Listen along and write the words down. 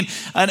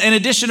In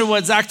addition to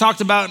what Zach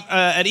talked about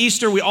at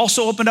Easter, we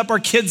also opened up our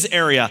kids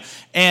area.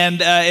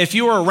 And if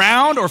you were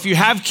around or if you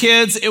have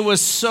kids, it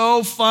was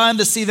so fun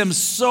to see them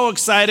so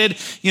excited,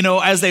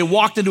 as they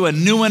walked into a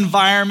new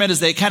environment, as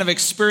they kind of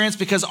experienced,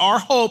 because our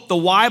hope, the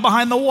why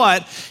behind the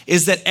what,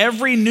 is that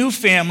every new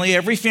family,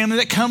 every family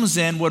that comes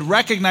in would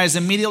recognize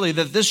immediately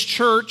that this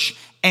church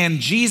and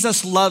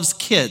Jesus loves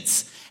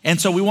kids. And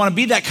so we want to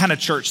be that kind of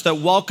church that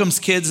welcomes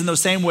kids in the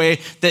same way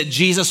that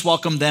Jesus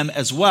welcomed them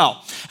as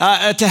well.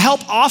 To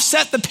help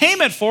offset the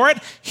payment for it,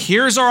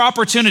 here's our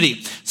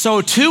opportunity. So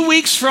 2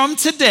 weeks from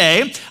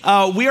today,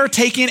 we are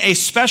taking a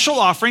special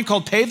offering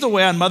called Pave the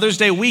Way on Mother's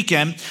Day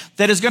weekend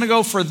that is going to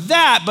go for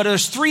that, but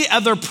there's 3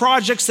 other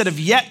projects that have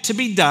yet to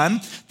be done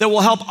that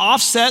will help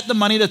offset the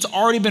money that's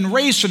already been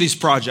raised for these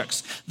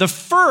projects. The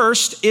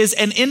first is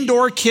an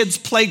indoor kids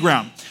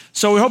playground.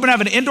 So we're hoping to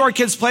have an indoor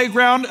kids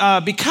playground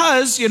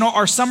because,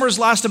 our summers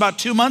last about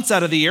 2 months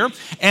out of the year.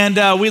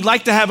 And we'd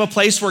like to have a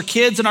place where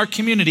kids in our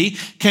community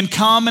can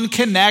come and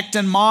connect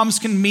and moms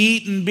can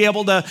meet and be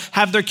able to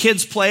have their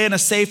kids play in a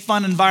safe,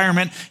 fun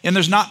environment. And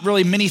there's not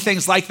really many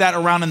things like that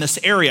around in this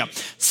area.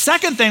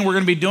 Second thing we're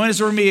going to be doing is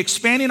we're going to be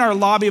expanding our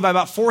lobby by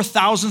about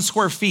 4,000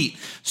 square feet.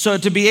 So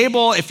to be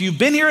able, if you've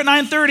been here at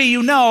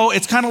 9:30,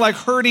 it's kind of like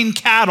herding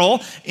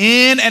cattle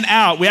in and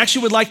out. We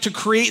actually would like to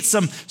create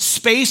some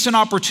space and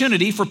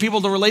opportunity for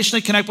people to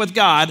relationally connect with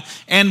God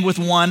and with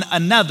one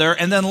another.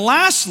 And then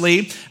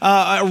lastly,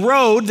 a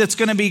road that's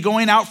going to be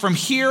going out from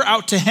here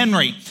out to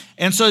Henry.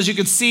 And so as you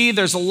can see,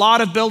 there's a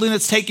lot of building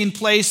that's taking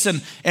place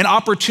and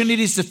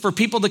opportunities for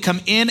people to come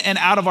in and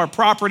out of our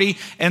property.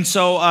 And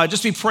so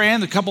just be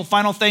praying, a couple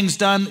final things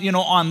done,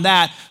 on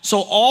that.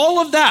 So all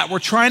of that we're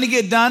trying to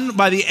get done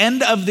by the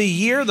end of the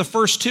year, the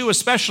first 2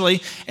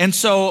 especially. And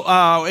so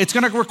it's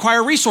going to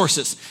require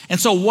resources. And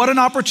so what an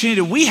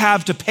opportunity we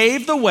have to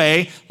pave the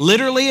way,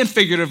 literally and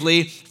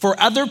figuratively, for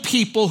other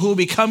people who will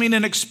be coming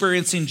and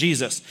experiencing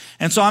Jesus.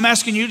 And so I'm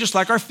asking you, just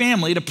like our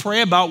family, to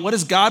pray about what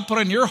has God put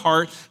on your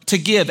heart to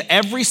give.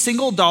 Every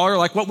single dollar,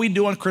 like what we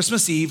do on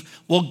Christmas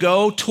Eve, will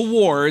go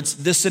towards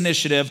this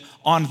initiative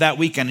on that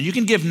weekend. And you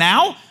can give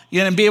now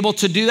and be able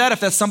to do that if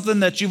that's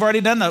something that you've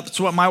already done. That's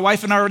what my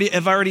wife and I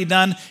have already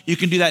done. You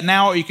can do that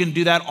now, or you can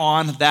do that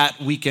on that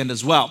weekend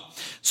as well.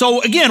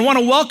 So again, want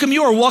to welcome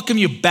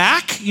you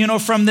back,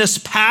 from this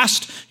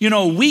past,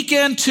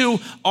 weekend to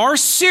our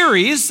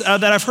series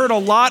that I've heard a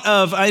lot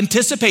of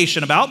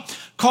anticipation about,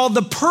 called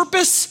The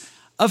Purpose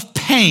of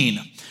Pain.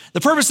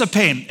 The Purpose of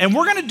Pain. And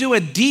we're going to do a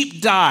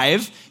deep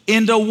dive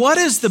into what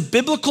is the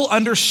biblical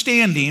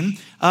understanding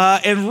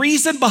and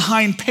reason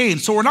behind pain.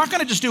 So we're not going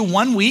to just do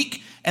 1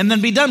 week and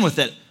then be done with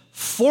it.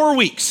 4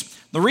 weeks.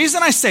 The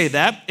reason I say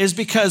that is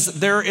because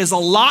there is a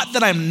lot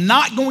that I'm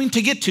not going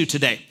to get to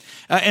today.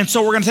 And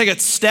so we're going to take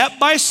it step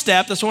by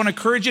step. That's why I want to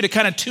encourage you to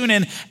kind of tune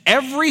in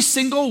every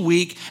single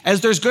week,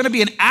 as there's going to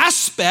be an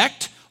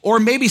aspect or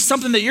maybe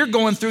something that you're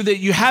going through that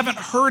you haven't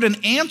heard an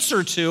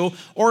answer to,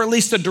 or at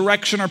least a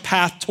direction or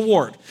path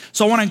toward.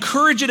 So I want to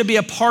encourage you to be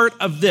a part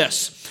of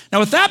this.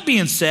 Now, with that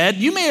being said,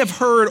 you may have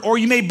heard or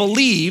you may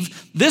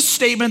believe this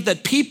statement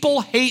that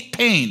people hate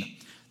pain.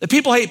 That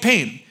people hate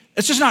pain.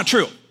 It's just not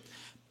true.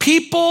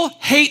 People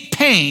hate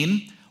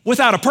pain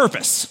without a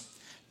purpose.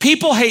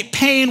 People hate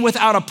pain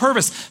without a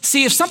purpose.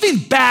 See, if something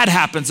bad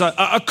happens,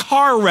 a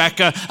car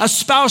wreck, a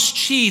spouse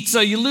cheats,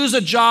 you lose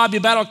a job, you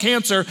battle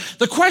cancer,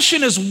 the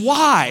question is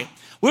why?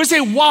 We would say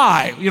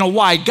why?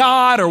 Why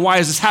God? Or why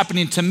is this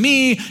happening to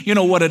me?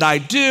 What did I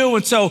do?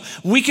 And so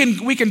we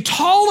can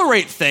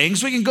tolerate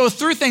things, we can go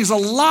through things a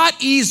lot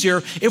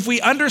easier if we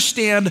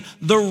understand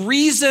the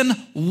reason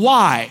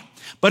why.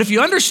 But if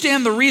you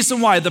understand the reason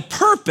why, the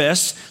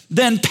purpose,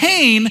 then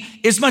pain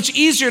is much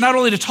easier not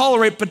only to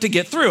tolerate, but to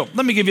get through.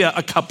 Let me give you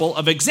a couple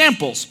of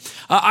examples.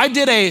 I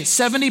did a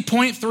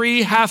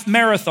 70.3 half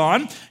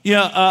marathon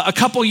a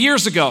couple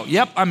years ago.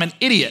 Yep, I'm an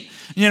idiot.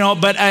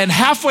 And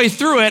halfway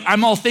through it,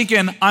 I'm all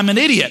thinking, I'm an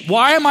idiot.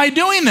 Why am I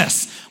doing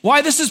this?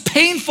 Why this is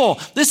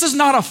painful? This is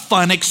not a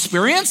fun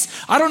experience.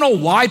 I don't know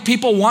why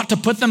people want to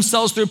put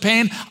themselves through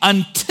pain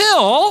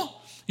until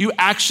you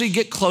actually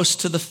get close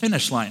to the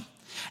finish line.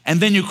 And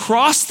then you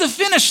cross the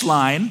finish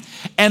line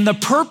and the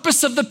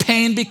purpose of the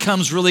pain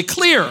becomes really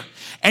clear.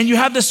 And you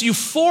have this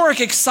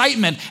euphoric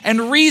excitement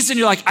and reason.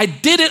 You're like, I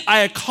did it, I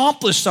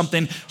accomplished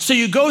something. So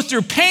you go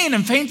through pain,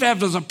 and pain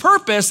has a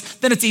purpose,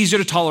 then it's easier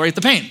to tolerate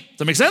the pain. Does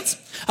that make sense?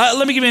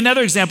 Let me give you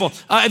another example.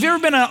 Have you ever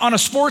been on a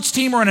sports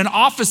team or in an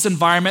office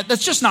environment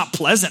that's just not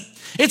pleasant?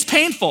 It's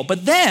painful,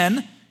 but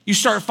then you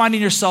start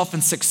finding yourself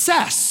in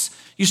success.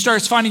 You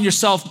start finding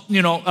yourself,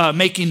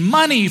 making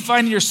money. You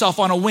find yourself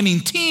on a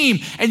winning team.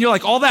 And you're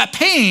like, all that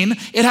pain,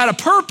 it had a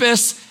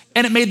purpose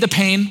and it made the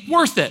pain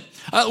worth it.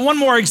 One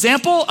more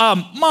example,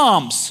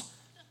 moms,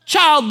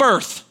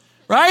 childbirth,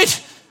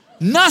 right?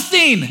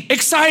 Nothing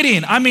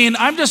exciting. I mean,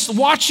 I'm just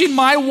watching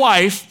my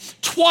wife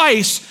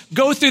twice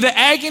go through the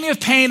agony of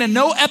pain, and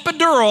no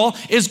epidural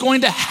is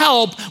going to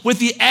help with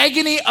the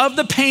agony of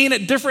the pain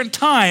at different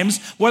times,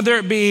 whether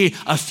it be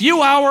a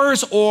few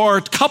hours or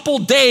a couple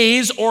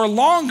days or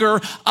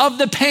longer of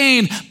the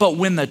pain. But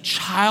when the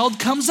child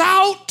comes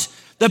out,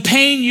 the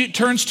pain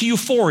turns to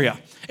euphoria.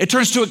 It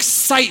turns to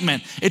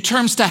excitement. It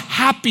turns to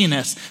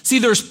happiness. See,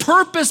 there's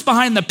purpose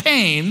behind the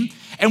pain,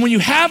 and when you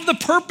have the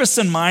purpose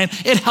in mind,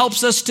 it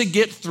helps us to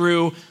get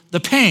through the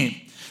pain.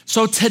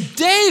 So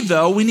today,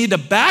 though, we need to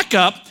back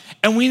up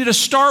and we need to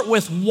start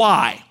with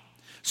why.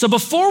 So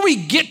before we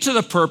get to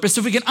the purpose,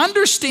 if we can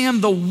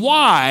understand the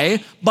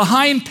why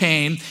behind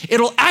pain,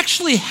 it'll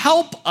actually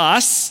help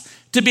us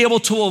to be able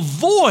to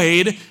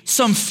avoid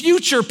some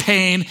future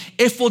pain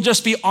if we'll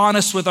just be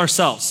honest with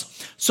ourselves.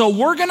 So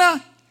we're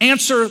gonna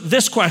answer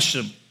this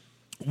question.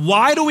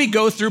 Why do we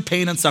go through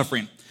pain and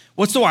suffering?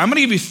 What's the why? I'm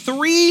gonna give you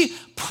 3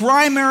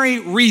 primary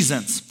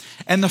reasons.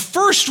 And the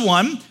first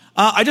one,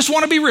 I just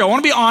wanna be real, I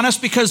wanna be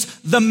honest, because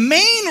the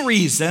main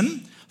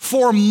reason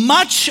for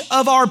much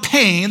of our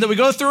pain that we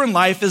go through in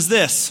life is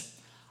this: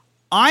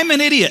 I'm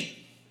an idiot,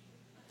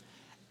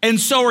 and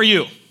so are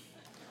you.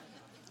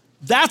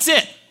 That's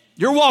it.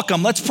 You're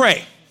welcome. Let's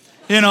pray.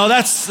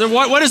 That's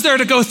what is there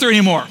to go through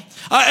anymore?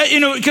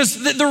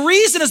 Because the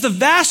reason is the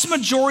vast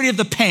majority of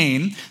the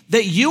pain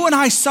that you and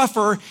I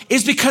suffer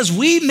is because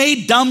we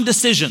made dumb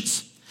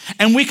decisions.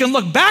 And we can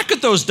look back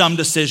at those dumb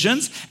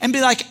decisions and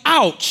be like,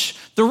 ouch.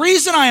 The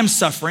reason I am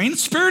suffering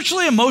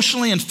spiritually,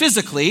 emotionally, and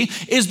physically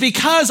is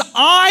because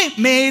I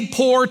made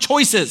poor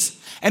choices.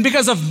 And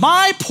because of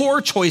my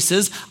poor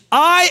choices,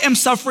 I am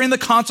suffering the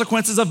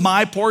consequences of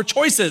my poor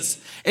choices.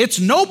 It's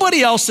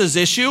nobody else's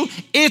issue.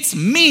 It's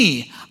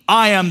me.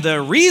 I am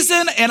the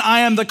reason and I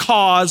am the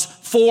cause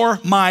for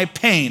my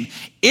pain.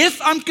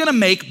 If I'm gonna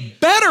make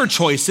better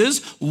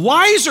choices,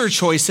 wiser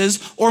choices,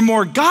 or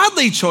more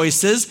godly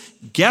choices,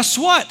 guess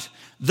what?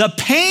 The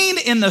pain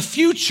in the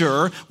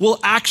future will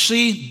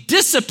actually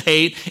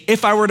dissipate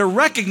if I were to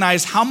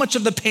recognize how much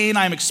of the pain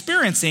I'm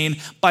experiencing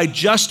by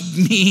just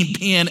me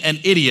being an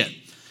idiot.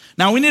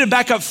 Now we need to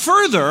back up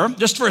further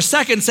just for a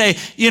second and say,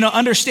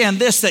 understand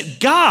this, that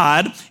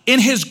God in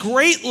his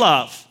great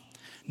love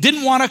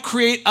didn't want to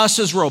create us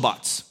as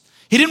robots.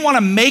 He didn't want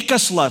to make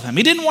us love him.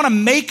 He didn't want to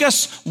make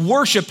us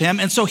worship him.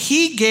 And so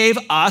he gave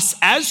us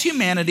as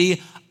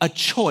humanity a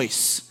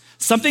choice.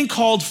 Something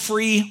called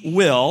free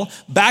will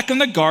back in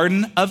the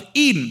Garden of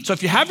Eden. So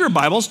if you have your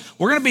Bibles,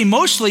 we're going to be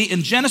mostly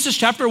in Genesis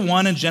chapter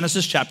 1 and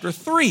Genesis chapter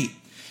 3.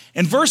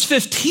 In verse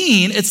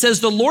 15, it says,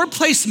 the Lord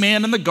placed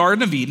man in the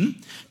Garden of Eden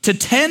to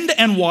tend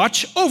and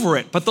watch over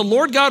it. But the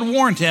Lord God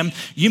warned him,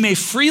 you may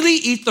freely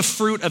eat the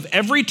fruit of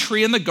every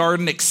tree in the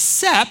garden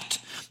except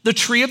the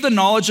tree of the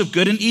knowledge of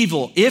good and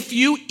evil. If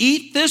you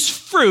eat this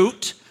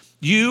fruit,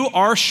 you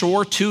are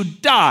sure to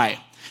die.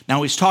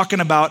 Now he's talking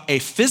about a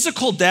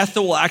physical death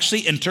that will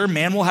actually enter.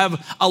 Man will have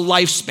a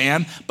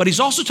lifespan, but he's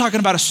also talking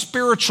about a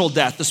spiritual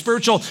death, the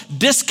spiritual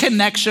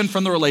disconnection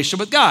from the relationship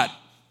with God.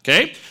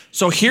 Okay?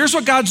 So here's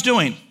what God's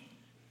doing.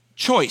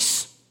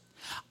 Choice.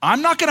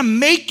 I'm not gonna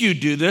make you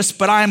do this,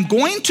 but I'm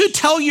going to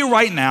tell you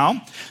right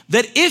now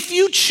that if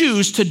you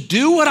choose to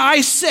do what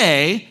I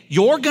say,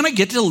 you're gonna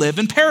get to live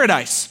in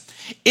paradise.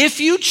 If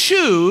you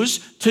choose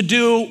to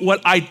do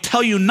what I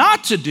tell you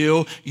not to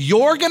do,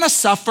 you're gonna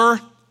suffer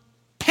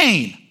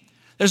pain.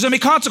 There's gonna be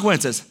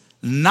consequences.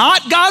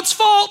 Not God's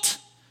fault,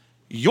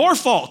 your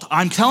fault.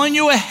 I'm telling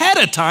you ahead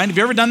of time. Have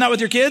you ever done that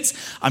with your kids?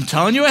 I'm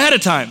telling you ahead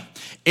of time.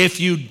 If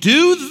you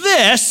do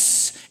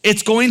this,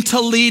 it's going to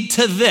lead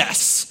to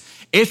this.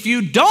 If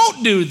you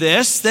don't do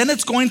this, then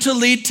it's going to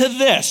lead to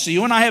this. So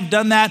you and I have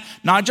done that,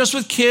 not just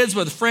with kids,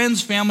 but with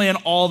friends, family, and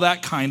all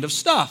that kind of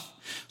stuff.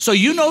 So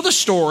you know the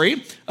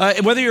story,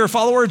 whether you're a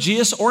follower of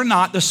Jesus or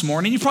not this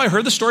morning. You probably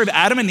heard the story of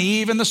Adam and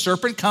Eve, and the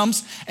serpent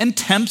comes and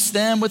tempts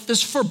them with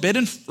this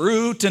forbidden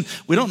fruit. And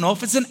we don't know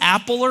if it's an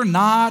apple or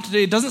not.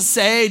 It doesn't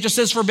say, it just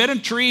says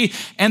forbidden tree.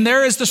 And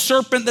there is the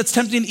serpent that's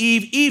tempting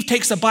Eve. Eve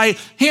takes a bite,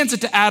 hands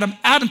it to Adam.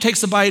 Adam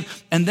takes a bite.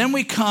 And then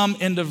we come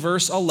into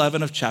verse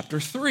 11 of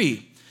chapter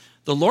 3.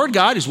 The Lord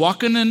God, he's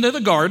walking into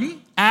the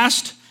garden,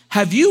 asked,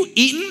 have you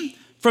eaten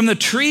from the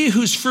tree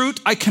whose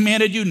fruit I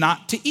commanded you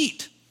not to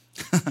eat?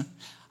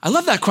 I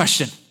love that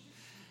question.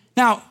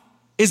 Now,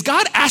 is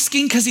God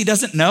asking because he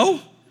doesn't know?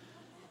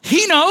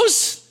 He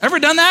knows. Ever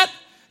done that?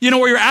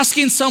 Where you're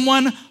asking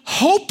someone,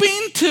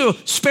 hoping to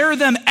spare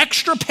them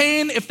extra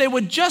pain if they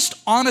would just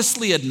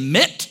honestly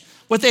admit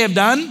what they have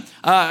done.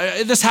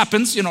 This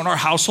happens, in our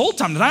household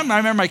time to time. I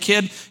remember my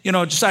kid,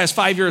 Josiah's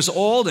 5 years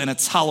old, and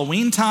it's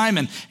Halloween time,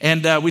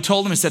 and we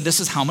told him, he said, this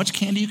is how much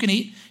candy you can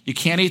eat. You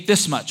can't eat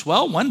this much.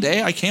 Well, one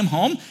day I came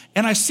home,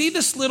 and I see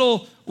this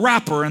little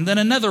wrapper, and then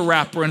another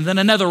wrapper, and then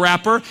another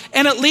wrapper,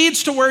 and it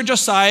leads to where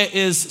Josiah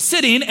is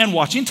sitting and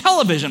watching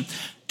television,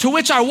 to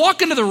which I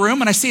walk into the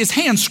room, and I see his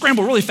hand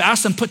scramble really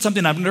fast and put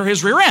something under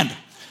his rear end.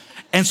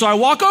 And so I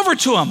walk over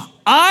to him.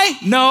 I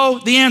know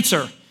the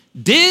answer.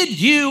 Did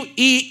you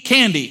eat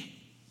candy?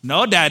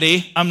 No,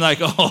 Daddy. I'm like,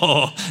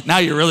 oh, now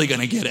you're really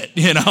going to get it.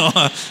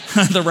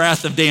 The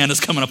wrath of Dan is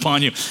coming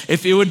upon you.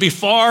 If it would be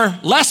far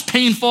less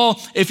painful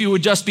if you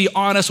would just be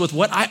honest with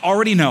what I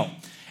already know.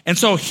 And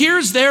so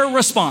here's their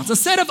response.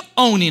 Instead of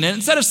owning it,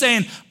 instead of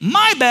saying,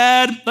 my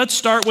bad, let's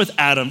start with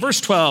Adam.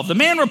 Verse 12, the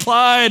man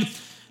replied,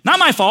 not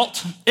my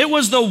fault. It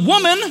was the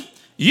woman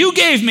you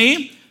gave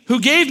me who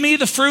gave me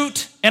the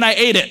fruit and I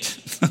ate it.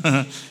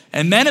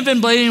 And men have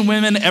been blaming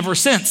women ever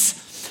since.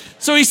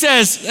 So he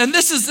says, and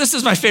this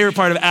is my favorite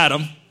part of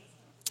Adam,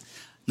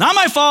 not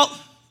my fault,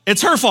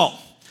 it's her fault.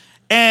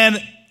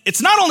 And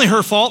it's not only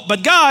her fault,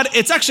 but God,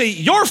 it's actually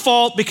your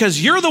fault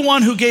because you're the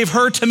one who gave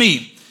her to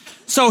me.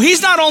 So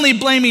he's not only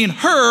blaming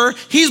her,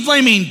 he's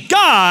blaming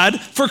God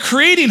for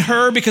creating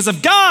her, because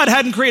if God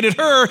hadn't created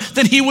her,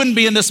 then he wouldn't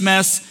be in this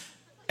mess.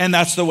 And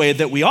that's the way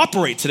that we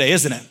operate today,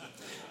 isn't it?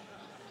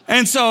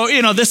 And so,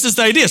 this is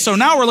the idea. So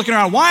now we're looking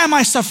around, why am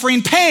I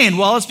suffering pain?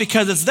 Well, it's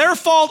because it's their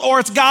fault or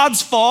it's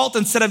God's fault,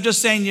 instead of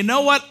just saying, you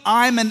know what,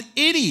 I'm an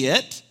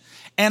idiot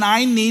and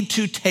I need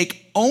to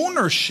take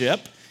ownership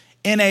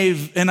in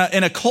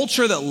a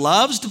culture that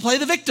loves to play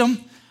the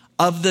victim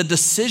of the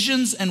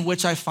decisions in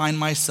which I find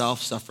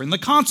myself suffering the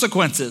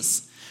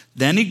consequences.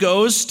 Then he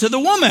goes to the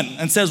woman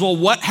and says, well,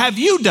 what have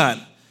you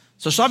done?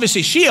 So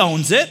obviously she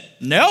owns it.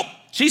 Nope.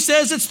 She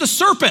says it's the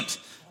serpent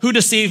who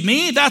deceived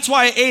me. That's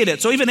why I ate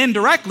it. So even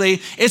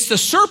indirectly, it's the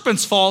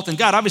serpent's fault. And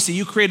God, obviously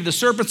you created the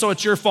serpent, so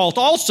it's your fault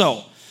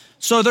also.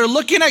 So they're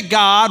looking at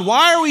God.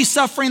 Why are we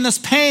suffering this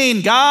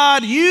pain?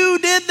 God, you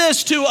did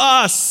this to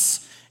us.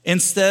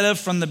 Instead of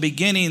from the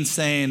beginning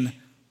saying,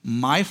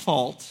 my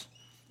fault,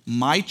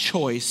 my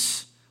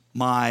choice,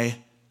 my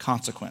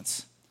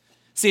consequence.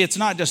 See, it's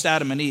not just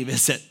Adam and Eve,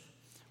 is it?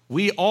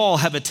 We all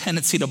have a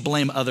tendency to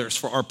blame others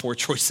for our poor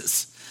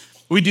choices.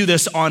 We do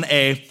this on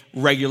a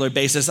regular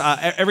basis.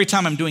 Every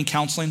time I'm doing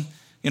counseling,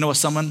 with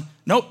someone,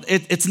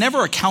 it's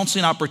never a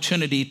counseling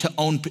opportunity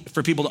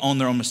for people to own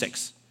their own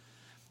mistakes.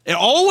 It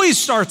always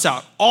starts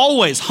out,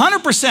 always,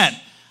 100%.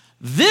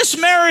 This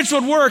marriage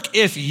would work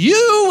if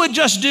you would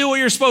just do what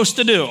you're supposed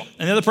to do.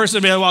 And the other person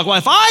would be like, well,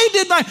 if I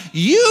did not,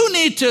 you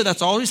need to.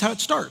 That's always how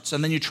it starts.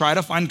 And then you try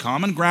to find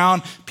common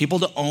ground, people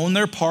to own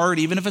their part,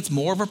 even if it's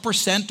more of a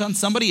percent on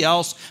somebody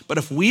else. But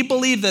if we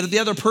believe that the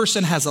other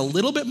person has a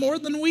little bit more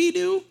than we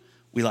do,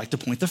 we like to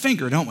point the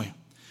finger, don't we?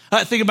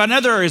 Think about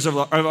other areas of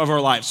our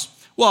lives.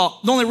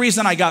 Well, the only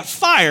reason I got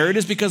fired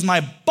is because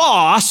my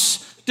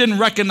boss didn't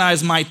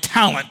recognize my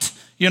talent,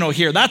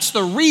 here. That's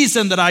the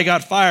reason that I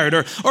got fired.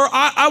 Or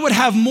I would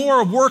have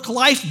more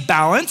work-life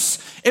balance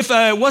if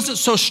I wasn't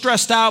so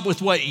stressed out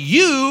with what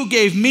you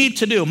gave me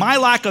to do. My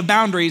lack of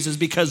boundaries is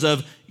because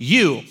of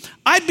you.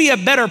 I'd be a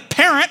better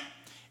parent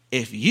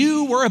if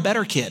you were a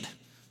better kid.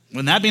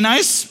 Wouldn't that be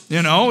nice,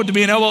 to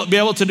be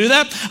able to do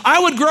that? I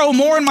would grow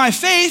more in my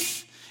faith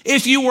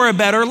if you were a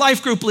better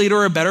life group leader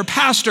or a better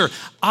pastor.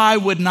 I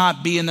would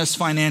not be in this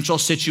financial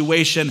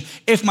situation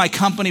if my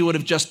company would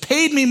have just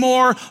paid me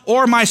more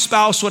or my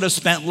spouse would have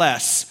spent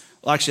less.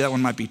 Well, actually, that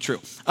one might be true.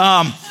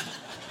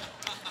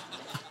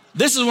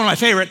 This is one of my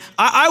favorite.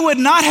 I would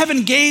not have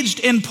engaged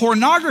in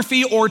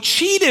pornography or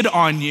cheated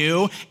on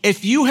you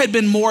if you had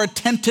been more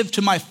attentive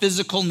to my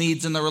physical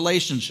needs in the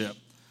relationship,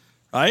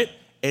 right?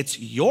 It's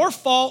your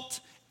fault.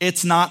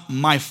 It's not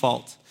my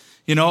fault.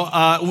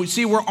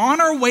 See, we're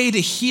on our way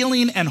to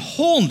healing and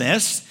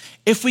wholeness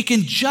if we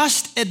can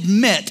just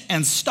admit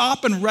and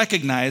stop and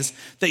recognize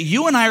that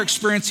you and I are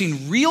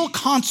experiencing real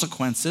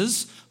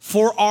consequences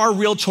for our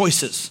real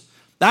choices.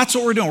 That's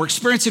what we're doing. We're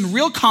experiencing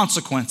real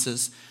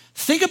consequences.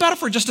 Think about it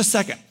for just a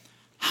second.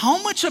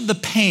 How much of the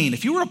pain,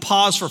 if you were to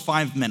pause for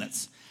 5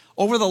 minutes,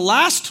 over the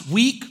last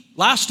week,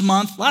 last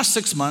month, last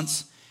 6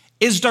 months,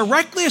 is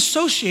directly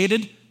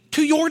associated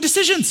to your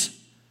decisions?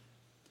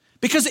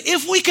 Because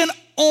if we can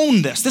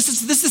own this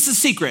is the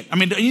secret.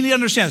 You need to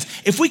understand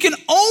this. If we can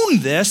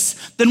own this,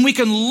 then we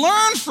can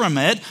learn from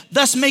it,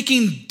 thus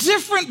making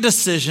different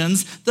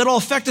decisions that will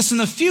affect us in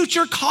the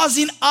future,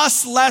 causing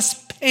us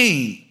less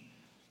pain.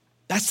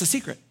 That's the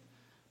secret.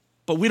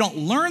 But we don't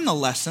learn the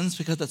lessons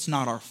because that's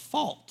not our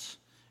fault.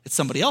 It's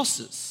somebody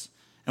else's.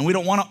 And we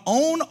don't want to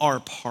own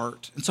our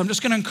part. And so I'm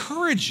just going to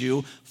encourage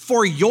you,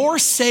 for your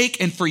sake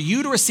and for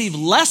you to receive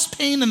less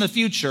pain in the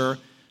future,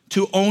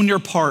 to own your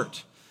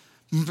part.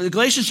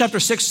 Galatians chapter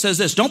 6 says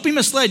this, don't be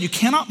misled. You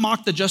cannot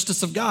mock the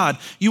justice of God.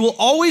 You will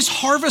always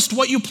harvest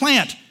what you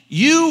plant.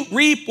 You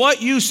reap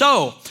what you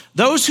sow.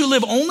 Those who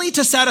live only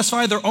to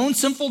satisfy their own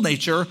sinful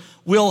nature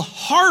will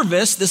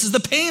harvest, this is the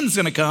pain that's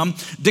going to come,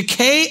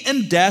 decay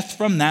and death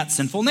from that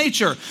sinful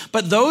nature.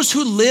 But those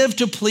who live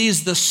to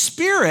please the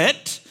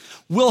Spirit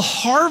will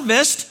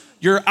harvest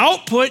your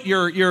output,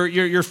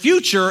 your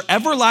future,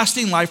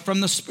 everlasting life from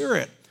the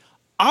Spirit.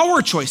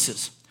 Our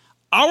choices,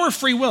 our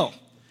free will,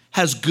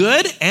 has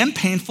good and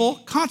painful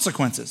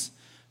consequences.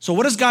 So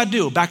what does God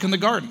do back in the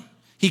garden?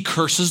 He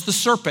curses the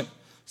serpent.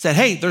 Said,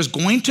 hey, there's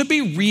going to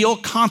be real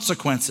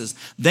consequences.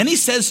 Then he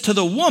says to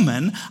the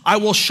woman, I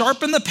will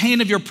sharpen the pain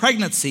of your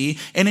pregnancy,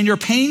 and in your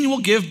pain you will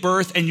give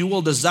birth, and you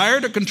will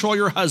desire to control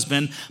your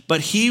husband,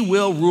 but he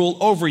will rule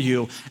over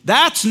you.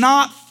 That's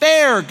not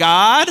fair,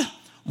 God.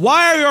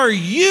 Why are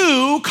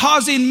you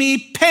causing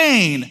me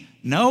pain?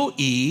 No,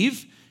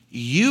 Eve.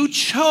 You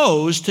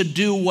chose to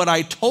do what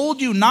I told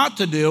you not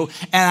to do,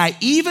 and I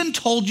even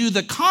told you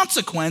the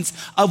consequence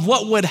of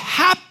what would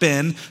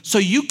happen, so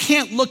you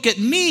can't look at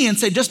me and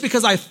say, just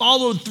because I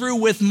followed through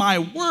with my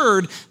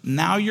word,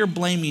 now you're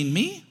blaming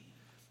me?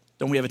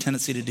 Don't we have a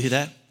tendency to do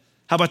that?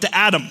 How about to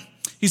Adam?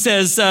 He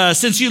says,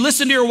 since you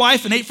listened to your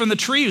wife and ate from the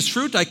tree whose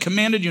fruit I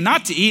commanded you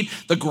not to eat,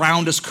 the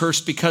ground is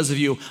cursed because of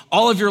you.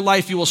 All of your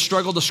life you will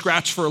struggle to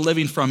scratch for a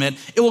living from it.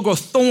 It will grow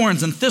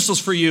thorns and thistles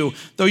for you,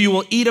 though you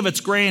will eat of its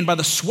grain. By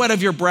the sweat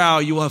of your brow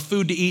you will have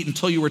food to eat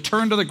until you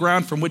return to the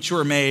ground from which you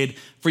were made.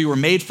 For you were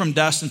made from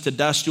dust, and to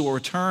dust you will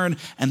return.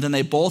 And then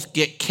they both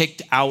get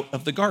kicked out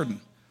of the garden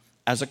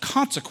as a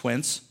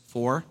consequence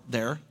for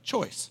their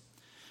choice.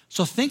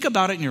 So think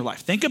about it in your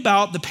life. Think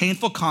about the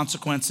painful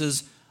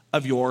consequences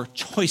of your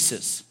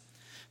choices.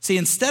 See,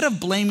 instead of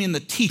blaming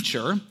the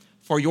teacher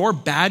for your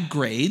bad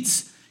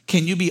grades,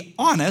 can you be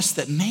honest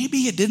that maybe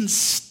you didn't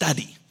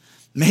study?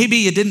 Maybe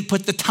you didn't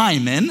put the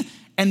time in,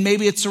 and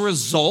maybe it's a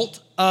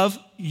result of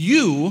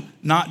you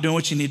not doing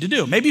what you need to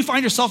do. Maybe you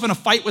find yourself in a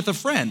fight with a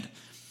friend.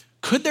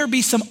 Could there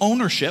be some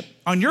ownership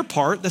on your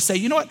part that say,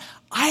 you know what,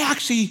 I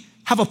actually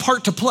have a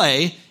part to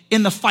play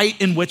in the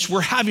fight in which we're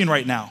having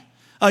right now?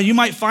 You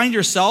might find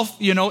yourself,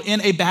 in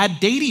a bad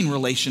dating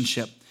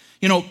relationship.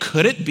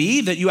 Could it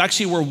be that you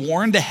actually were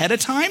warned ahead of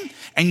time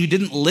and you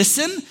didn't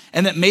listen,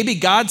 and that maybe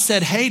God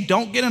said, hey,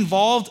 don't get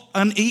involved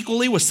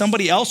unequally with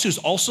somebody else who's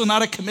also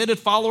not a committed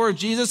follower of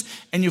Jesus,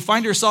 and you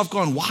find yourself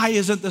going, why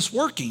isn't this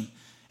working?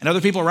 And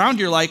other people around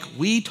you are like,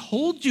 we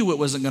told you it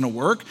wasn't going to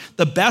work.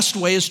 The best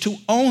way is to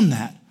own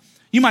that.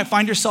 You might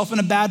find yourself in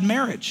a bad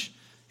marriage,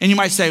 and you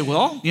might say,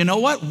 well, you know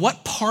what?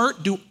 What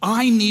part do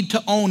I need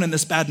to own in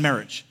this bad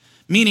marriage?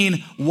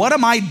 Meaning, what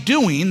am I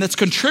doing that's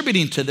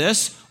contributing to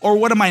this? Or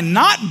what am I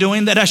not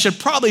doing that I should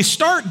probably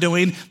start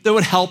doing that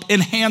would help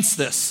enhance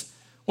this?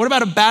 What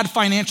about a bad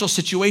financial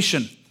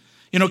situation?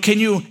 Can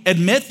you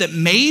admit that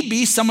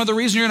maybe some of the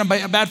reason you're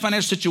in a bad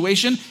financial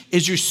situation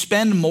is you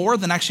spend more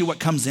than actually what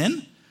comes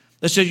in?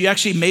 That you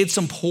actually made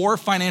some poor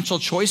financial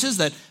choices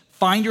that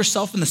find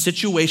yourself in the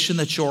situation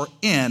that you're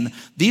in.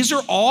 These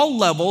are all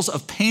levels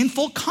of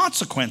painful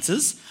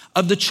consequences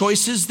of the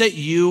choices that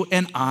you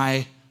and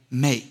I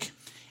make.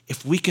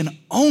 If we can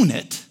own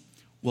it,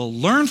 we'll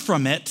learn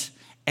from it,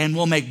 and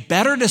we'll make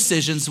better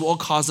decisions that will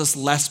cause us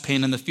less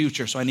pain in the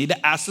future. So I need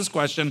to ask this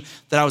question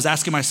that I was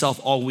asking myself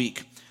all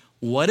week.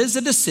 What is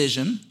a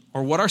decision,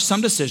 or what are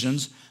some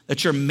decisions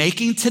that you're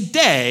making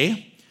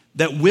today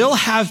that will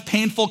have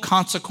painful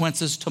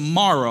consequences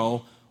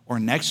tomorrow or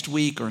next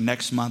week or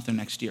next month or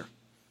next year?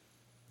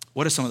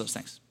 What are some of those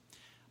things?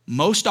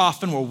 Most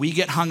often where we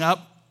get hung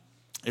up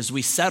is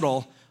we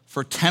settle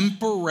for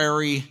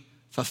temporary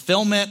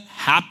fulfillment,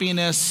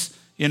 happiness,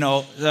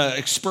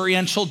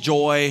 experiential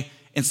joy,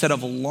 instead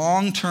of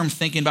long-term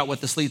thinking about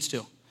what this leads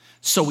to.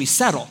 So we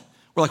settle.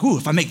 We're like,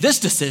 if I make this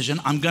decision,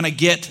 I'm gonna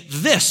get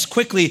this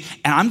quickly,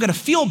 and I'm gonna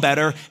feel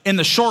better in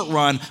the short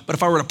run. But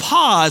if I were to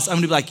pause, I'm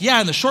gonna be like,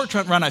 in the short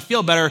run, I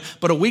feel better,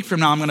 but a week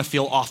from now, I'm gonna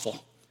feel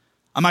awful.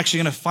 I'm actually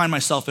gonna find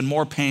myself in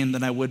more pain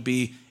than I would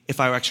be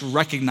if I actually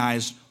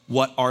recognized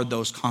what are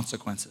those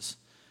consequences.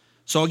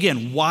 So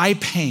again, why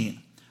pain?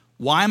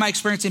 Why am I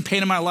experiencing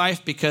pain in my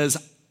life? Because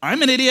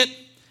I'm an idiot,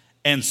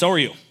 and so are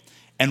you.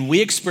 And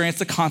we experience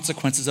the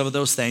consequences of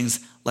those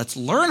things. Let's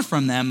learn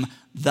from them,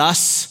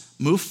 thus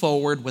move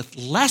forward with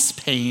less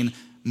pain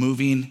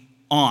moving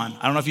on.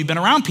 I don't know if you've been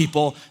around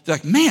people, they're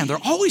like, man, there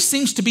always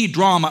seems to be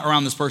drama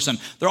around this person.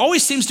 There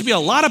always seems to be a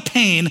lot of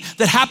pain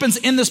that happens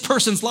in this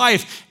person's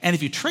life. And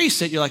if you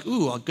trace it, you're like,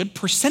 a good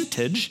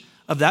percentage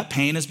of that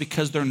pain is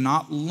because they're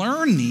not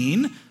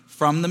learning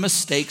from the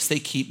mistakes they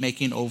keep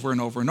making over and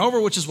over and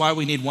over, which is why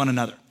we need one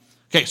another.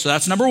 Okay, so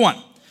that's number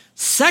one.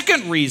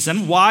 Second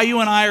reason why you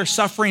and I are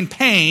suffering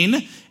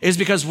pain is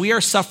because we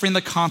are suffering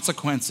the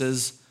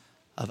consequences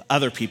of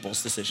other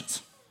people's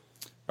decisions,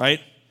 right?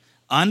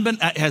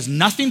 It has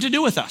nothing to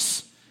do with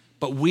us,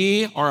 but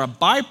we are a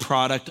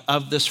byproduct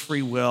of this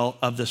free will,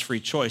 of this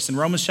free choice. In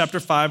Romans chapter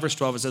 5, verse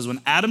 12, it says,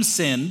 when Adam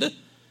sinned,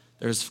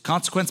 there's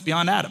consequence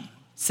beyond Adam.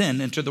 Sin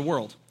entered the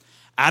world.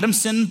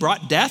 Adam's sin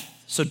brought death,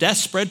 so death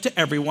spread to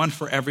everyone,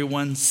 for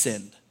everyone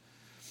sinned.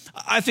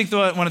 I think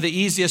one of the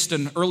easiest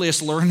and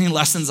earliest learning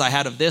lessons I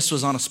had of this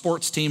was on a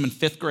sports team in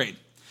 5th grade.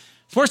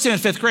 Sports team in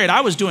 5th grade,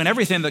 I was doing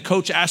everything the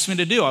coach asked me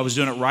to do. I was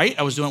doing it right.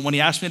 I was doing it when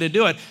he asked me to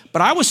do it,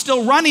 but I was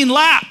still running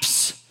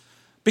laps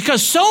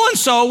because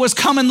so-and-so was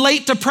coming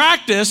late to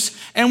practice,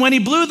 and when he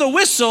blew the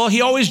whistle,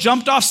 he always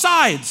jumped off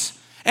sides.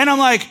 And I'm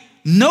like,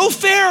 no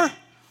fair.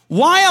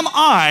 Why am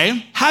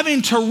I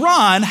having to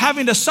run,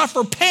 having to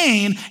suffer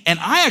pain, and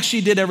I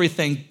actually did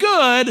everything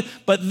good,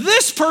 but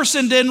this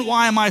person didn't?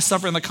 Why am I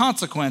suffering the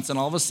consequence? And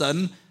all of a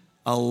sudden,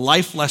 a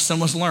life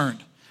lesson was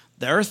learned.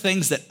 There are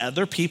things that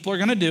other people are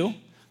gonna do.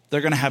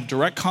 They're gonna have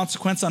direct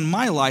consequence on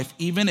my life,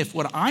 even if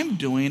what I'm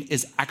doing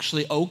is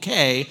actually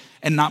okay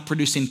and not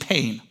producing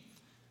pain.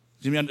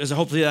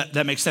 Hopefully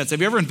that makes sense.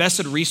 Have you ever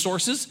invested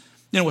resources,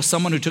 with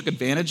someone who took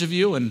advantage of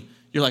you, and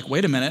you're like,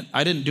 wait a minute,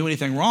 I didn't do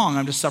anything wrong.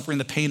 I'm just suffering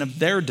the pain of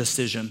their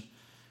decision.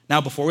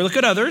 Now, before we look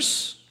at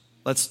others,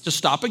 let's just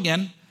stop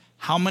again.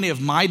 How many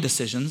of my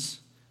decisions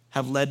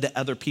have led to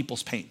other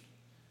people's pain,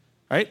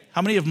 right?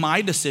 How many of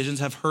my decisions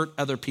have hurt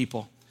other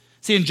people?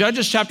 See, in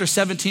Judges chapter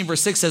 17,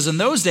 verse 6 says, in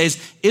those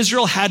days,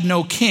 Israel had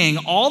no king.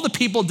 All the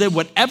people did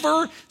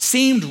whatever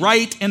seemed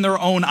right in their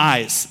own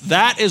eyes.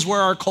 That is where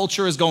our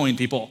culture is going,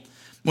 people.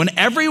 When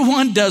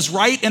everyone does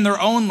right in their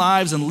own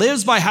lives and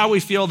lives by how we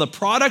feel, the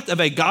product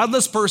of a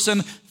godless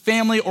person,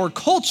 family, or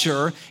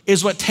culture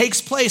is what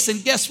takes place.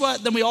 And guess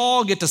what? Then we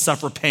all get to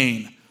suffer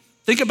pain.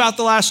 Think about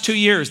the last 2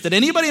 years. Did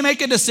anybody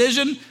make a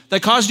decision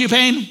that caused you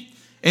pain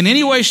in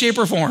any way, shape,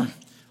 or form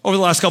over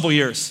the last couple of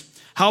years?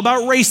 How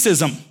about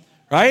racism,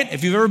 right?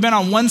 If you've ever been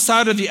on one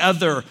side or the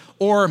other,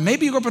 or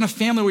maybe you grew up in a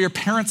family where your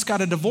parents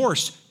got a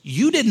divorce.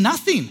 You did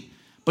nothing,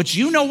 but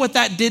you know what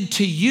that did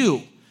to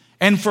you.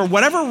 And for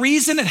whatever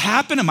reason it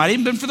happened, it might have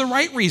even been for the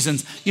right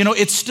reasons,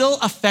 it still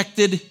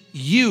affected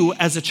you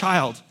as a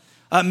child.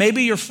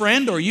 Maybe your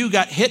friend or you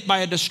got hit by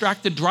a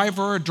distracted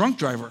driver or a drunk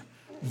driver.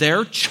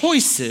 Their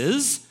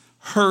choices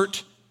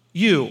hurt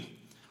you.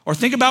 Or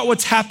think about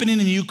what's happening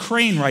in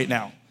Ukraine right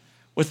now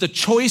with the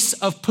choice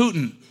of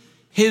Putin.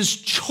 His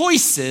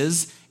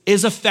choices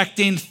is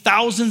affecting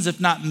thousands, if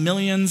not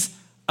millions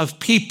of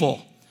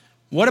people.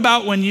 What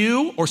about when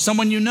you or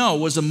someone you know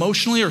was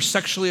emotionally or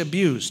sexually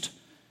abused?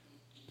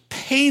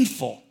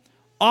 Painful,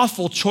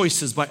 awful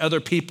choices by other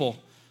people.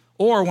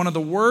 Or one of the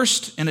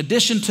worst, in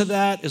addition to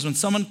that, is when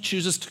someone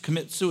chooses to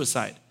commit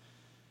suicide,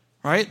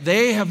 right?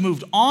 They have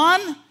moved on,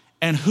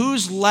 and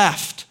who's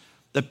left?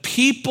 The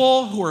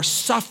people who are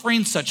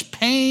suffering such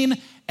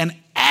pain and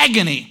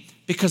agony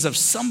because of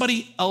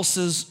somebody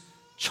else's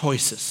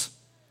choices.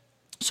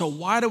 So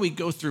why do we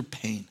go through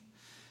pain?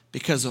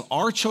 Because of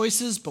our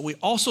choices, but we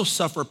also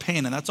suffer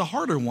pain, and that's a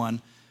harder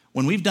one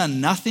when we've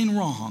done nothing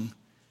wrong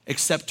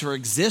except to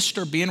exist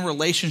or be in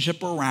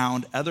relationship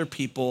around other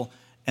people,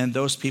 and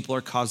those people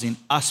are causing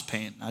us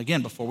pain. Now,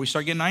 again, before we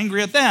start getting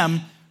angry at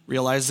them,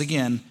 realize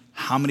again,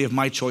 how many of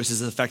my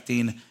choices is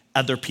affecting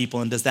other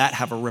people, and does that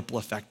have a ripple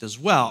effect as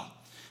well?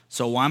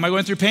 So why am I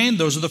going through pain?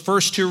 Those are the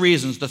first two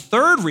reasons. The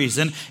third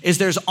reason is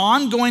there's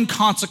ongoing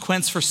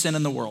consequence for sin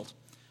in the world.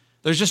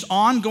 There's just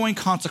ongoing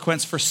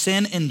consequence for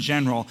sin in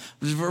general.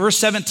 Verse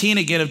 17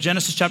 again of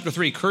Genesis chapter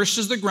 3, cursed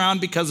is the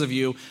ground because of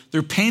you.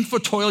 Through painful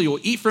toil, you will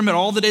eat from it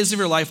all the days of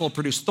your life. It will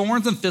produce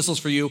thorns and thistles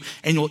for you,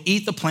 and you'll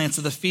eat the plants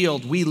of the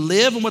field. We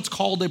live in what's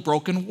called a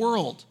broken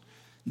world.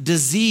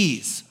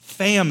 Disease,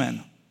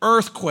 famine,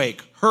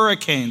 earthquake,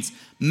 hurricanes,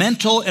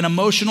 mental and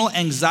emotional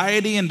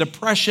anxiety and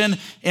depression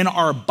in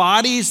our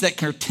bodies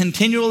that are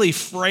continually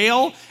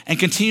frail and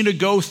continue to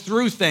go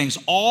through things,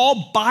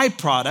 all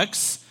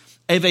byproducts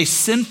of a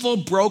sinful,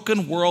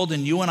 broken world,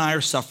 and you and I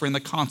are suffering the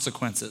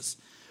consequences.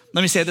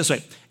 Let me say it this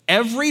way.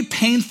 Every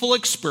painful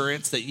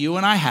experience that you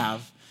and I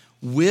have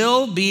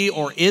will be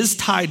or is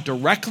tied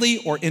directly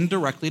or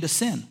indirectly to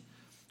sin.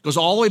 It goes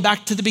all the way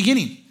back to the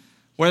beginning,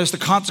 whether it's the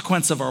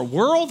consequence of our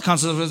world,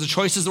 consequence of the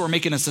choices that we're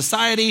making in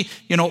society,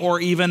 or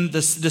even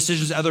the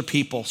decisions of other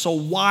people. So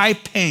why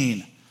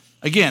pain?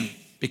 Again,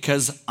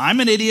 because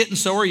I'm an idiot and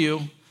so are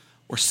you.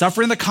 We're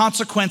suffering the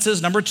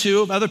consequences, number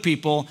two, of other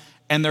people,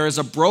 and there is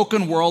a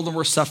broken world and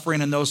we're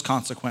suffering in those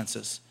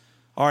consequences.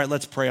 All right,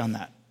 let's pray on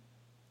that.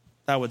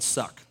 That would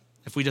suck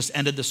if we just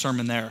ended the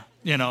sermon there.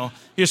 You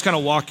just kind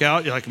of walk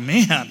out, you're like,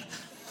 man,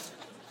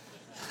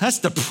 that's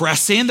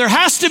depressing. There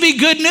has to be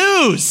good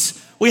news.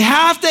 We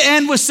have to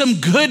end with some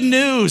good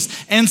news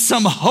and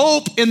some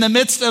hope in the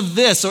midst of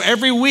this. So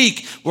every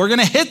week we're going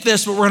to hit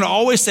this, but we're going to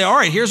always say, all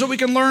right, here's what we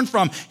can learn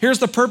from. Here's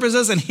the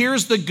purposes and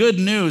here's the good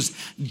news.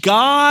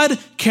 God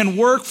can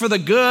work for the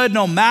good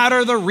no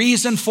matter the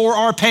reason for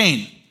our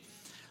pain.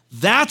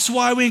 That's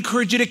why we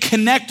encourage you to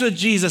connect with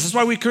Jesus. That's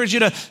why we encourage you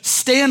to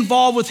stay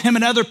involved with him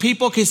and other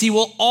people, because he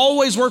will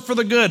always work for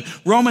the good.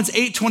 Romans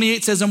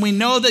 8:28 says, and we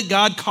know that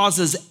God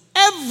causes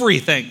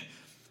everything,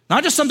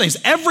 not just some things,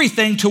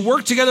 everything to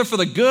work together for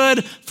the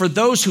good for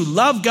those who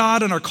love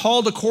God and are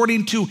called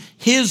according to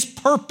his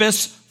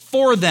purpose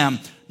for them.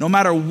 No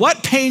matter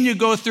what pain you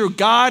go through,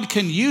 God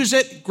can use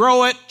it,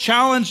 grow it,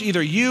 challenge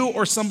either you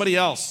or somebody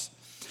else.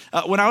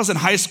 When I was in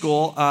high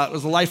school, it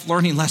was a life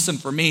learning lesson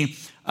for me.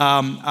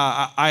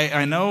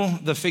 I know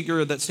the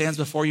figure that stands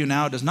before you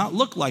now does not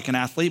look like an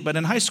athlete, but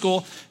in high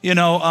school,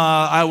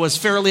 I was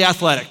fairly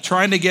athletic,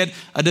 trying to get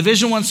a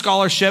Division I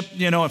scholarship,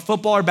 in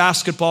football or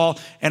basketball.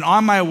 And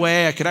on my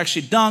way, I could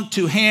actually dunk,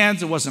 two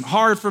hands. It wasn't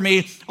hard for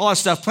me, all that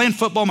stuff. Playing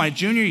football my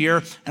junior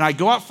year, and I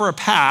go out for a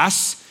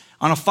pass.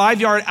 On a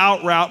 5-yard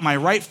out route, my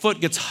right foot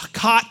gets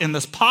caught in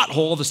this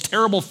pothole, this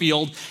terrible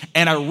field,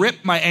 and I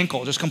ripped my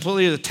ankle, just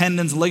completely, the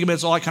tendons,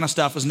 ligaments, all that kind of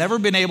stuff. Was never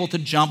been able to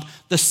jump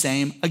the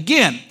same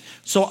again.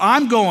 So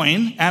I'm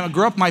going, and I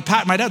grew up, my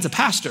dad's a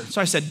pastor.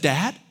 So I said,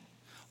 Dad,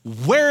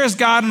 where is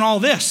God in all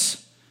this?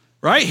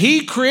 Right?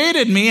 He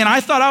created me, and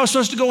I thought I was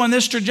supposed to go on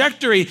this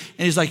trajectory.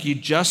 And he's like, you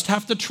just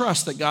have to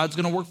trust that God's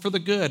going to work for the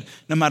good.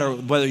 No matter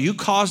whether you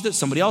caused it,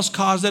 somebody else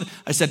caused it.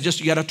 I said,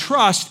 you got to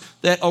trust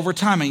that over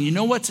time. And you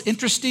know what's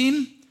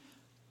interesting?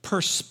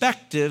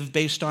 Perspective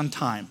based on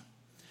time.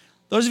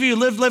 Those of you who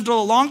lived a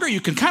little longer,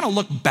 you can kind of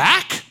look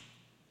back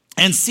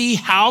and see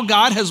how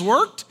God has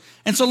worked.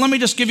 And so let me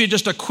just give you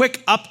just a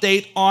quick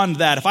update on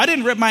that. If I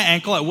didn't rip my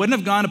ankle, I wouldn't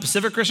have gone to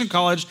Pacific Christian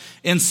College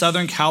in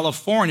Southern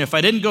California. If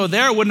I didn't go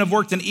there, I wouldn't have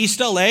worked in East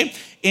LA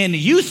in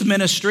youth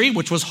ministry,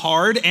 which was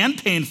hard and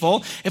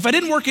painful. If I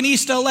didn't work in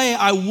East LA,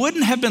 I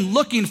wouldn't have been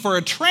looking for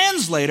a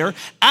translator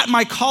at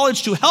my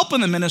college to help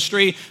in the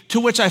ministry, to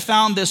which I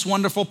found this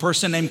wonderful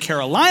person named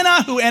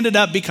Carolina, who ended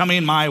up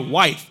becoming my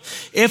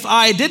wife. If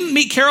I didn't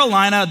meet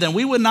Carolina, then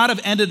we would not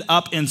have ended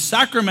up in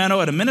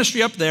Sacramento at a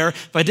ministry up there.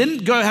 If I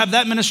didn't go have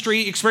that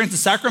ministry experience in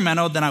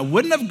Sacramento, then I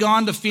wouldn't have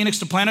gone to Phoenix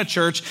to plant a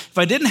church. If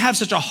I didn't have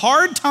such a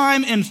hard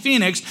time in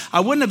Phoenix,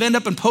 I wouldn't have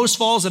ended up in Post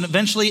Falls and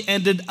eventually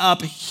ended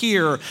up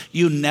here.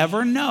 You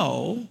never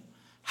know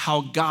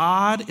how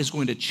God is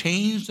going to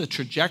change the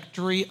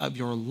trajectory of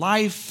your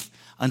life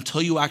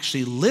until you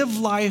actually live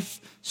life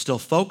still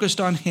focused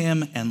on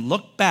him and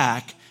look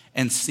back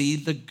and see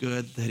the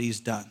good that he's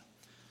done.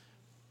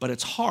 But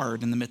it's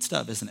hard in the midst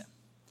of, isn't it?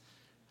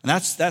 And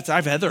that's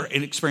I've had other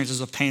experiences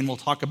of pain we'll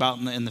talk about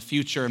in the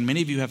future, and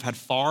many of you have had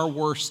far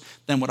worse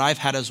than what I've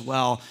had as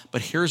well.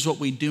 But here's what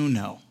we do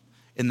know.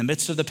 In the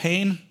midst of the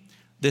pain,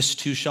 this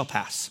too shall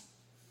pass.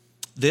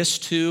 This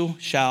too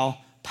shall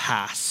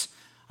pass.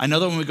 I know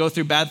that when we go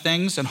through bad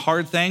things and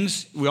hard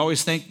things, we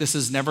always think this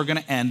is never going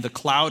to end. The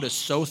cloud is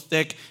so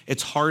thick,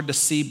 it's hard to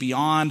see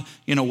beyond,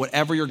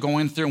 whatever you're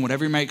going through and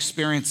whatever you may be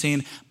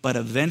experiencing, but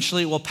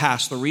eventually it will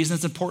pass. The reason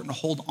it's important to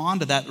hold on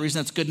to that, the reason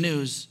that's good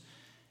news,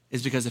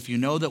 is because if you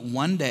know that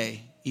one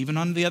day, even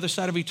on the other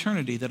side of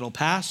eternity, that it'll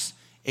pass,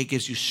 it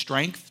gives you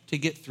strength to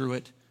get through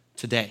it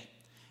today.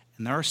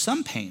 And there are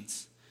some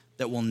pains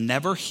that will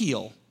never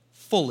heal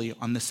fully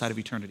on this side of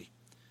eternity,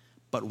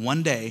 but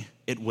one day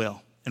it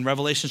will. In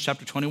Revelation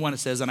chapter 21, it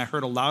says, "And I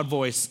heard a loud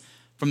voice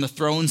from the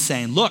throne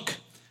saying, 'Look,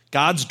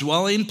 God's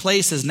dwelling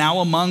place is now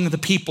among the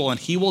people, and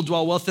he will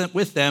dwell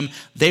with them.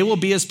 They will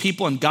be his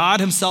people, and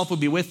God himself will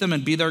be with them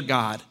and be their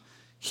God.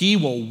 He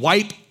will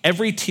wipe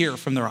every tear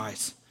from their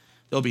eyes.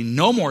 There'll be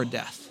no more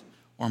death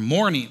or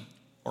mourning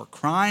or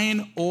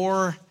crying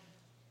or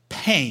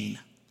pain.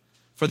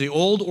 For the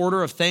old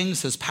order of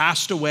things has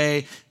passed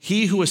away.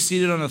 He who was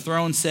seated on the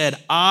throne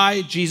said,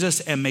 I,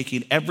 Jesus, am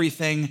making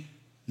everything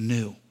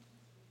new.'"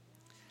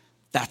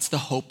 That's the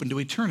hope into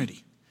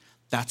eternity.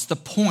 That's the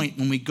point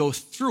when we go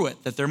through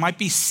it, that there might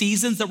be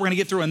seasons that we're going to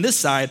get through on this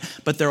side,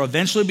 but there will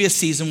eventually be a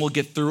season we'll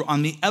get through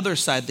on the other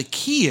side. The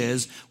key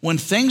is when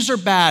things are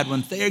bad,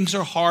 when things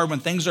are hard, when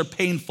things are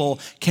painful,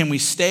 can we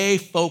stay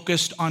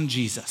focused on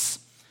Jesus?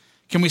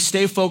 Can we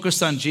stay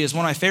focused on Jesus?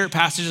 One of my favorite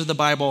passages of the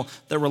Bible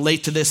that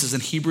relate to this is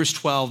in Hebrews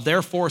 12.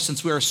 "Therefore,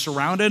 since we are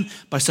surrounded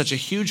by such a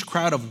huge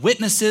crowd of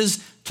witnesses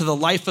to the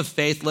life of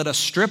faith, let us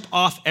strip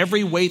off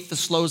every weight that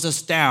slows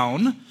us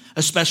down,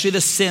 especially the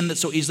sin that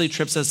so easily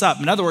trips us up."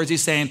 In other words,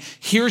 he's saying,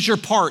 here's your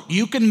part.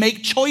 You can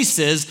make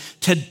choices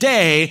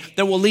today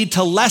that will lead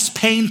to less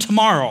pain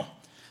tomorrow.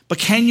 But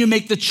can you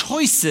make the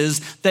choices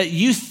that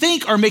you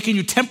think are making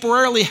you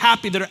temporarily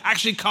happy that are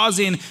actually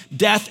causing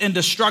death and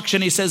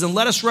destruction? He says, "And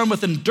let us run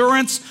with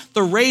endurance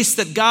the race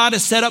that God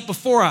has set up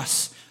before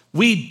us.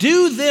 We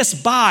do this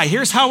by,"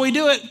 here's how we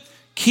do it,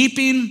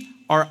 "keeping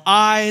our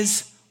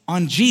eyes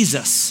on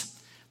Jesus,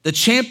 the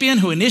champion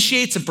who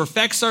initiates and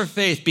perfects our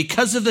faith.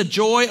 Because of the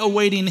joy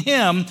awaiting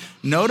him,"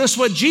 notice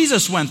what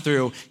Jesus went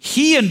through.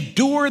 "He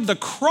endured the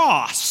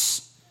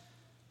cross,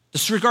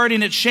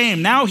 disregarding its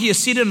shame. Now he is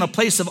seated in a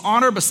place of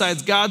honor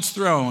beside God's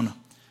throne."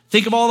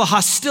 Think of all the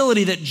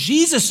hostility that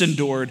Jesus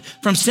endured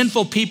from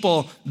sinful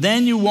people.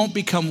 Then you won't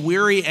become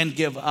weary and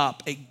give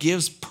up. It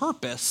gives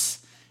purpose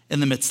in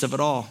the midst of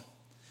it all.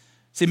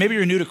 See, maybe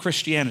you're new to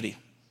Christianity.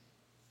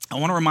 I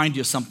want to remind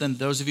you of something.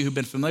 Those of you who've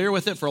been familiar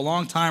with it for a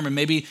long time, or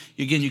maybe,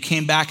 again, you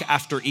came back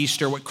after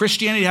Easter. What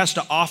Christianity has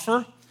to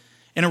offer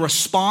in a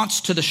response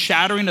to the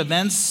shattering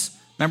events,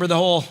 remember the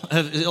whole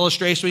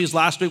illustration we used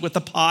last week with the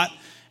pot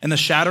and the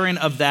shattering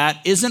of that,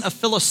 isn't a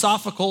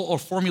philosophical or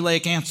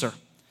formulaic answer.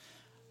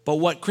 But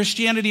what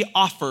Christianity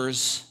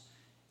offers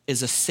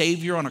is a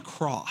Savior on a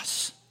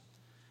cross.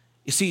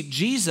 You see,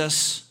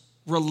 Jesus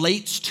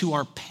relates to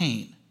our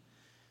pain,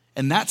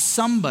 and that's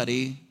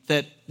somebody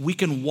that we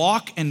can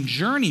walk and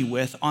journey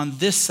with on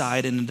this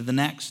side and into the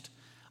next.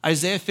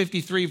 Isaiah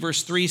 53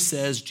 verse 3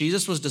 says,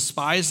 "Jesus was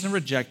despised and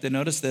rejected,"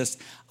 notice this,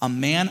 "a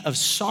man of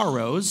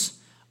sorrows,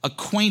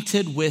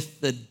 acquainted with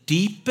the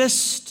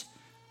deepest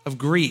of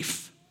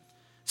grief."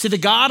 See, the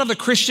God of the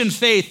Christian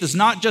faith is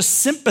not just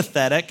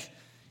sympathetic,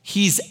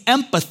 he's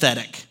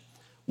empathetic,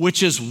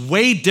 which is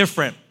way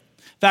different.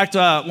 In fact,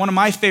 one of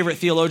my favorite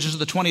theologians of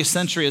the 20th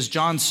century is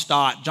John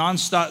Stott. John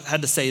Stott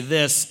had to say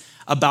this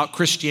about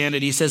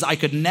Christianity. He says, "I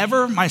could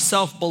never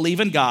myself believe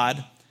in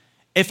God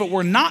if it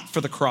were not for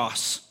the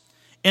cross.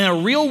 In a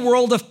real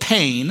world of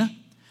pain,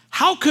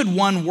 how could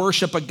one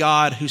worship a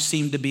God who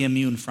seemed to be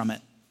immune from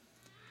it?"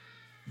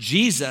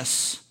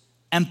 Jesus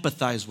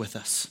empathized with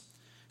us.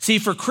 See,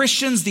 for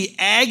Christians, the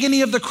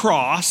agony of the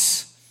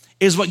cross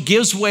is what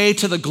gives way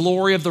to the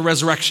glory of the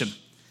resurrection.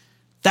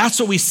 That's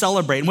what we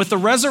celebrate. And with the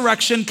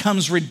resurrection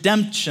comes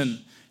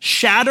redemption,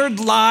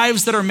 shattered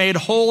lives that are made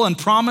whole, and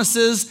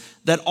promises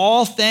that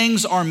all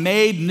things are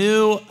made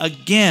new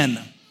again.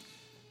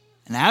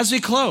 And as we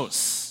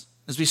close,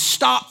 as we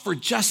stop for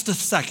just a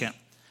second,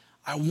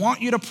 I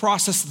want you to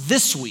process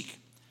this week,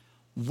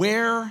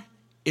 where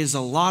is a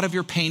lot of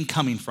your pain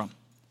coming from?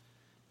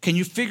 Can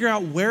you figure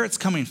out where it's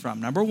coming from?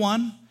 Number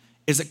one,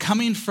 is it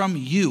coming from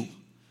you?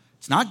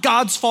 It's not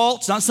God's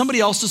fault. It's not somebody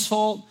else's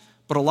fault.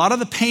 But a lot of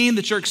the pain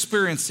that you're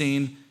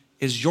experiencing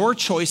is your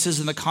choices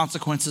and the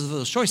consequences of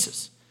those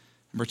choices.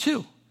 Number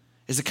two,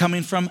 is it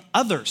coming from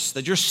others,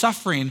 that you're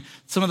suffering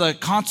some of the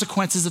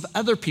consequences of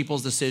other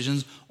people's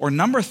decisions? Or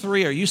number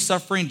three, are you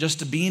suffering just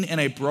to being in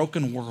a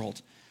broken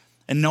world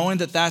and knowing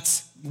that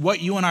that's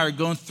what you and I are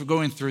going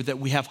through, that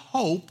we have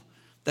hope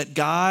that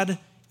God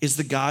is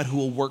the God who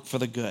will work for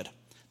the good,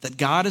 that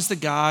God is the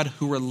God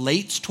who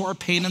relates to our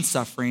pain and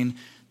suffering,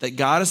 that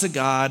God is a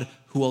God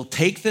who will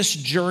take this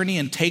journey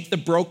and take the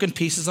broken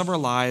pieces of our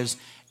lives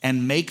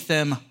and make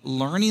them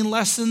learning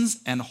lessons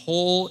and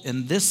whole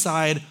in this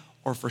side,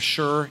 or for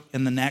sure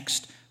in the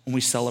next when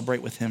we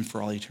celebrate with him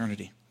for all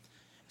eternity.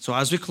 So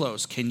as we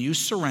close, can you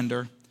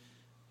surrender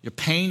your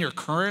pain you're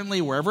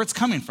currently, wherever it's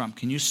coming from,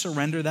 can you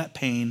surrender that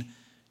pain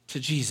to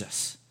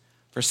Jesus?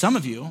 For some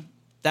of you,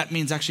 that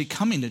means actually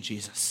coming to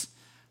Jesus.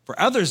 For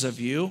others of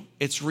you,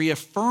 it's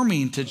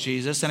reaffirming to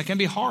Jesus, and it can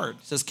be hard.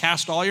 It says,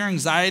 cast all your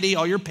anxiety,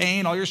 all your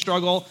pain, all your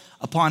struggle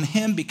upon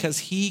him because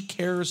he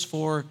cares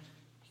for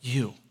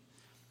you.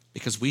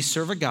 Because we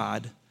serve a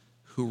God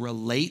who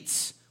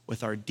relates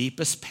with our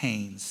deepest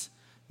pains,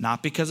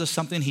 not because of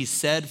something he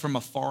said from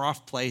a far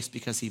off place,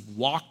 because he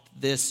walked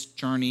this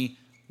journey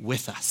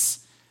with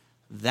us.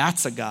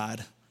 That's a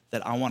God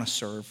that I want to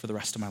serve for the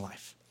rest of my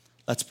life.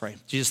 Let's pray.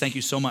 Jesus, thank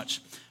you so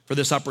much for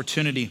this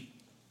opportunity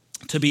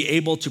to be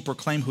able to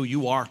proclaim who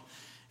you are.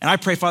 And I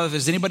pray, Father, if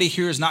there's anybody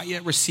here who has not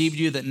yet received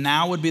you, that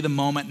now would be the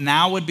moment,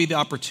 now would be the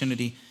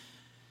opportunity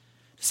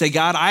to say,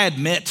 God, I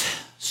admit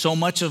so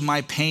much of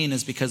my pain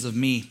is because of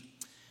me,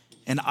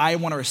 and I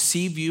want to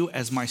receive you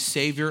as my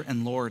Savior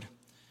and Lord.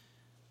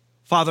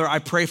 Father, I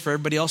pray for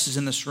everybody else who's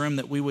in this room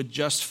that we would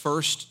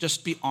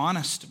just be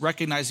honest,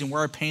 recognizing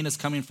where our pain is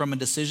coming from and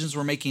decisions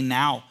we're making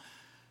now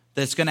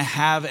that's going to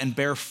have and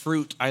bear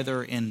fruit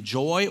either in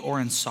joy or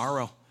in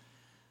sorrow.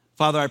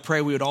 Father, I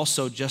pray we would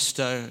also just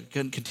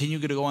continue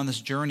to go on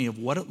this journey of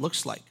what it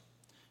looks like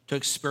to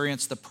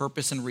experience the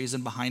purpose and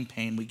reason behind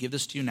pain. We give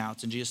this to you now.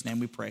 It's in Jesus' name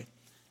we pray.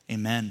 Amen.